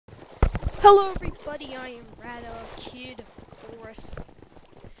Hello everybody, I am Rado Kid, of course,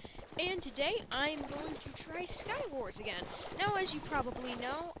 and today I'm going to try Skywars again. Now, as you probably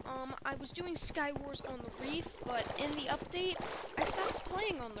know, I was doing Skywars on the Reef, but in the update, I stopped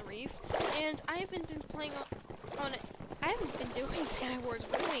playing on the Reef, and I haven't been playing I haven't been doing Skywars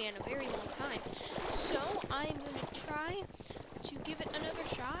really in a very long time, so I'm going to try to give it another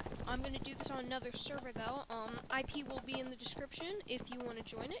shot. I'm going to do this on another server though. IP will be in the description if you want to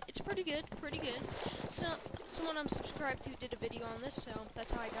join it. It's pretty good, So, someone I'm subscribed to did a video on this, so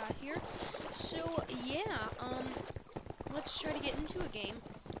that's how I got here. So, yeah, let's try to get into a game.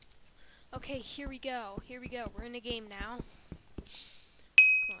 Okay, here we go. We're in a game now.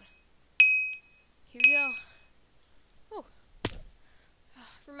 Come on. Here we go. Oh.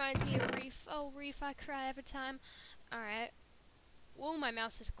 Reminds me of Reef. Oh, Reef, I cry every time. Alright. Whoa, my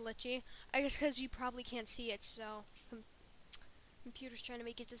mouse is glitchy. I guess because you probably can't see it, so computer's trying to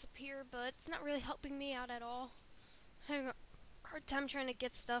make it disappear, but it's not really helping me out at all. Having a hard time trying to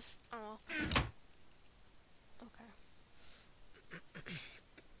get stuff. Oh, okay.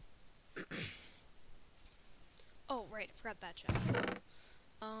 Oh, right, I forgot that chest.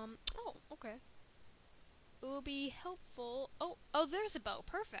 Oh, okay. It will be helpful. Oh, there's a bow.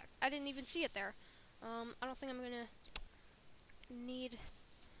 Perfect. I didn't even see it there. I don't think I'm gonna need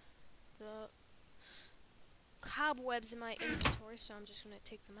the cobwebs in my inventory, so I'm just gonna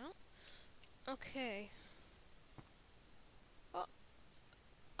take them out. Okay.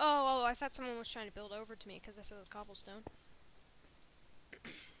 Oh, I thought someone was trying to build over to me because I saw the cobblestone.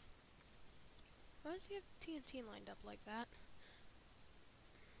 Why does he have TNT lined up like that?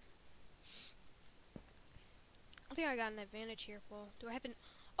 I think I got an advantage here. Well, do I have an...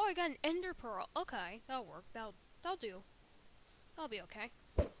 Oh, I got an ender pearl. Okay, that'll work. That'll do. I'll be okay.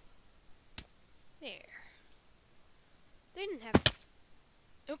 There. They didn't have...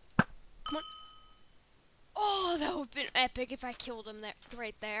 Oh, come on. Oh, that would have been epic if I killed him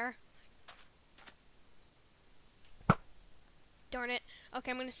right there. Darn it.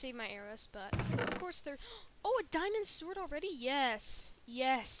 Okay, I'm going to save my arrows, but... Of course they're... Oh, a diamond sword already? Yes.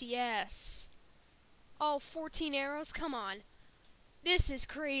 Yes. Oh, 14 arrows? Come on. This is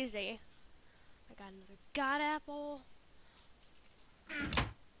crazy. I got another god apple.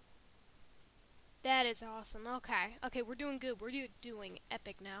 That is awesome. Okay, we're doing good. We're doing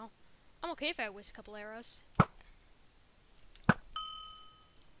epic now. I'm okay if I waste a couple arrows. Come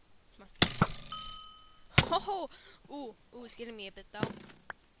on. Oh, ooh, it's getting me a bit though.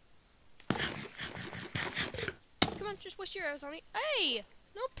 Come on, just waste your arrows on me. Hey,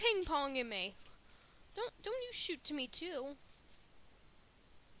 no ping ponging me. Don't you shoot to me too.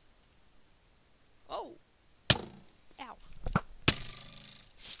 Oh. Ow.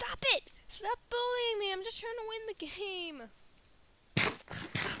 Stop it! Stop bullying me! I'm just trying to win the game.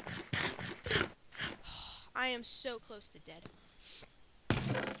 I am so close to dead.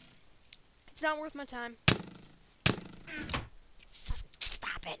 It's not worth my time.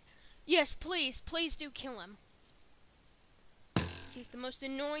 Stop it! Yes, please do kill him. He's the most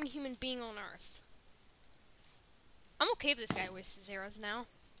annoying human being on Earth. I'm okay if this guy wastes his arrows now.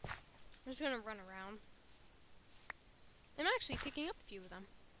 I'm just gonna run around. I'm actually picking up a few of them.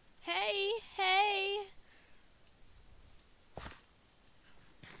 Hey!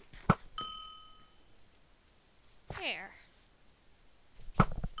 There.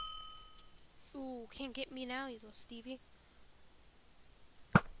 Ooh, can't get me now, you little Stevie.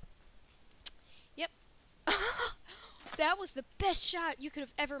 Yep. That was the best shot you could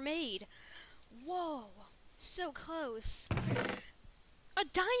have ever made. Whoa. So close. A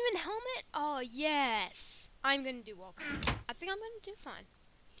diamond helmet? Oh, yes. I'm gonna do well. I think I'm gonna do fine.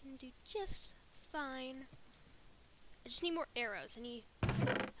 Can do just fine. I just need more arrows. I need...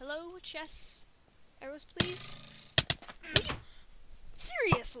 Hello, chests? Arrows, please?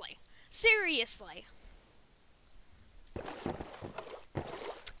 Seriously.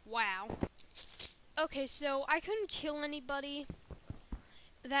 Wow. Okay, so I couldn't kill anybody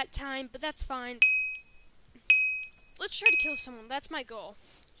that time, but that's fine. Let's try to kill someone. That's my goal.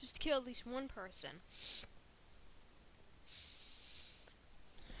 Just to kill at least one person.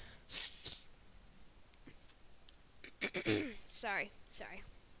 Sorry.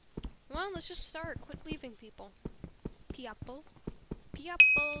 Well, let's just start. Quit leaving people. Piapple. Okay.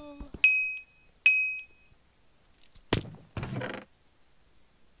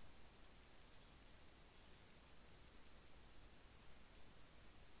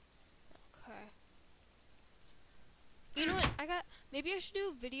 You know what? Maybe I should do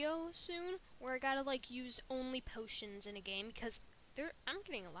a video soon where I gotta like use only potions in a game because I'm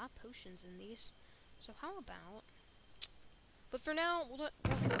getting a lot of potions in these. So how about? But for now,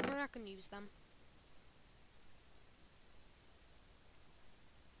 we're not gonna use use them.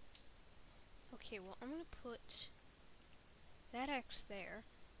 Okay, well, I'm gonna put that X there.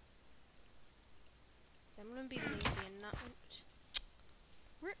 I'm gonna be lazy and not...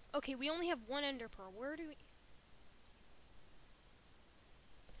 Okay, we only have one ender pearl. Where do we...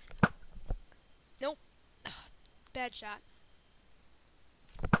 Nope. Ugh, bad shot.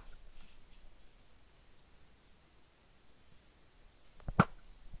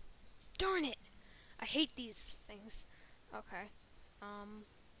 Darn it! I hate these things. Okay.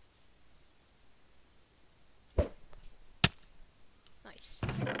 Nice.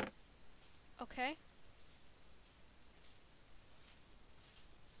 Okay.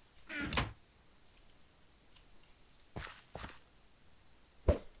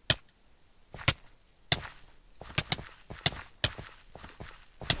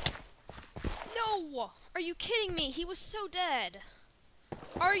 No! Are you kidding me? He was so dead.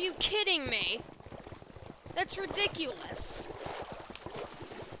 Are you kidding me? That's ridiculous.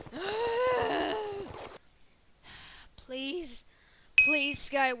 Please. Please,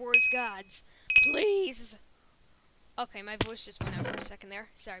 Skywars gods. Please. Okay, my voice just went out for a second there.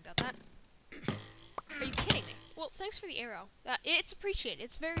 Sorry about that. Are you kidding me? Well, thanks for the arrow. It's appreciated.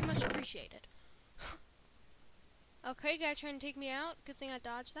 It's very much appreciated. Okay, guy trying to take me out. Good thing I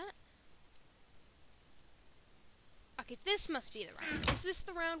dodged that. Okay, this must be the round. Is this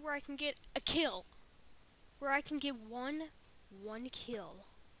the round where I can get a kill? Where I can get one kill.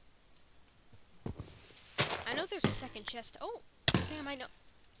 I know there's a second chest. Oh, damn, I know.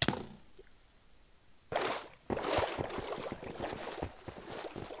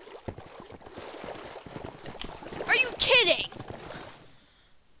 Are you kidding?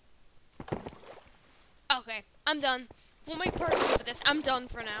 Okay, I'm done. We'll make part 2 of this. I'm done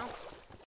for now.